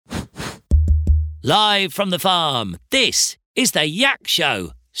Live from the farm, this is the Yak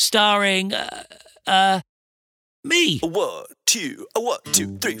Show, starring, me. 1, 2,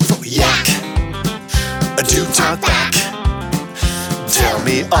 3, 4, yak. Do talk back. Tell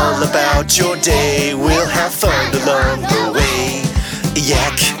me all about your day. We'll have fun along the way.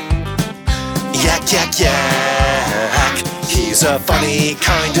 Yak, yak, yak, yak. He's a funny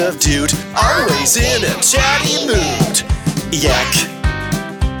kind of dude, always in a chatty mood. Yak,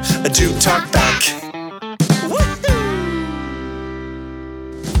 do talk back.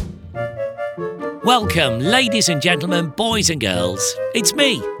 Welcome, ladies and gentlemen, boys and girls. It's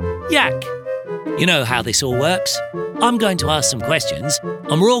me, Yak. You know how this all works. I'm going to ask some questions,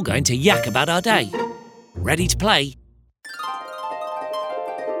 and we're all going to yak about our day. Ready to play?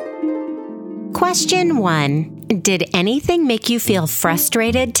 Question 1. Did anything make you feel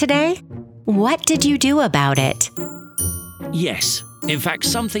frustrated today? What did you do about it? Yes. In fact,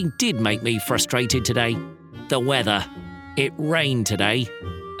 something did make me frustrated today. The weather. It rained today.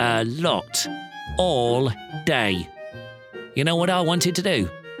 A lot. All day. You know what I wanted to do?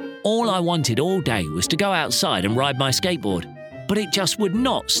 All I wanted all day was to go outside and ride my skateboard, but it just would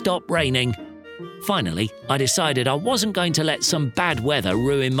not stop raining. Finally, I decided I wasn't going to let some bad weather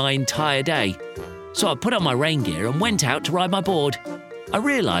ruin my entire day. So I put on my rain gear and went out to ride my board. I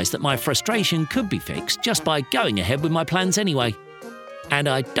realised that my frustration could be fixed just by going ahead with my plans anyway. And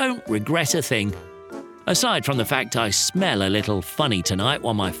I don't regret a thing. Aside from the fact I smell a little funny tonight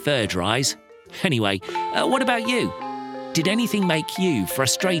while my fur dries. Anyway, what about you? Did anything make you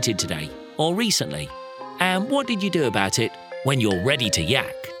frustrated today or recently? And what did you do about it? When you're ready to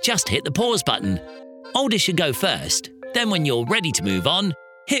yak, just hit the pause button. Oldest should go first. Then when you're ready to move on,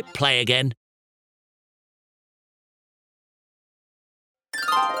 hit play again.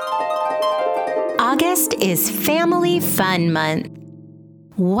 August is Family Fun Month.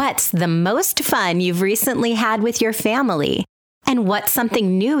 What's the most fun you've recently had with your family? And what's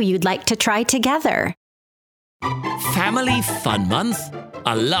something new you'd like to try together? Family Fun Month?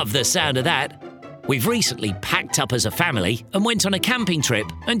 I love the sound of that. We've recently packed up as a family and went on a camping trip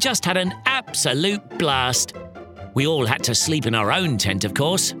and just had an absolute blast. We all had to sleep in our own tent, of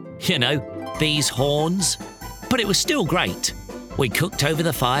course. You know, these horns. But it was still great. We cooked over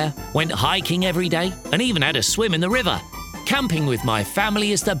the fire, went hiking every day, and even had a swim in the river. Camping with my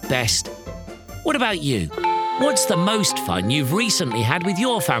family is the best. What about you? What's the most fun you've recently had with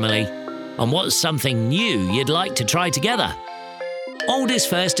your family? And what's something new you'd like to try together? Oldest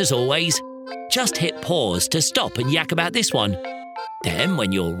first as always. Just hit pause to stop and yak about this one. Then,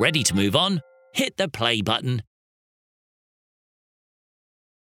 when you're ready to move on, hit the play button.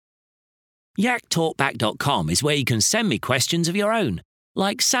 YakTalkBack.com is where you can send me questions of your own,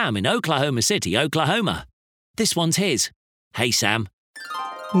 like Sam in Oklahoma City, Oklahoma. This one's his. Hey, Sam.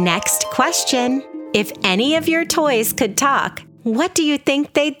 Next question. If any of your toys could talk, what do you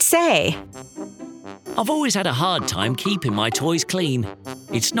think they'd say? I've always had a hard time keeping my toys clean.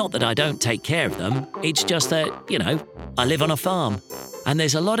 It's not that I don't take care of them, it's just that, I live on a farm, and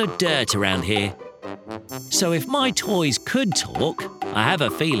there's a lot of dirt around here. So if my toys could talk, I have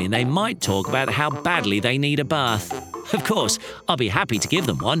a feeling they might talk about how badly they need a bath. Of course, I'll be happy to give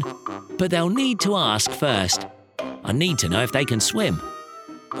them one, but they'll need to ask first. I need to know if they can swim.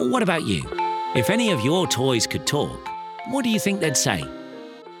 What about you? If any of your toys could talk, what do you think they'd say?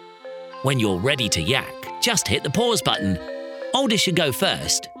 When you're ready to yak, just hit the pause button. Oldest should go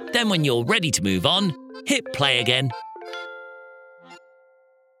first. Then when you're ready to move on, hit play again.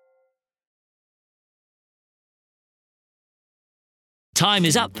 Time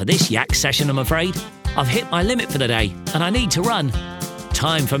is up for this yak session, I'm afraid. I've hit my limit for the day, and I need to run.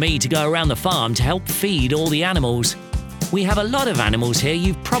 Time for me to go around the farm to help feed all the animals. We have a lot of animals here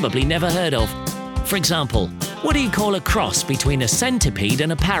you've probably never heard of. For example, what do you call a cross between a centipede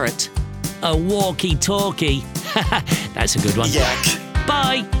and a parrot? A walkie-talkie. That's a good one. Yak.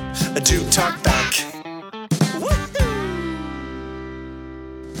 Bye. Do talk back.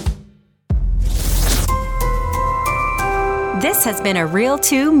 This has been a Real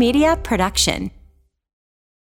 2 Media production.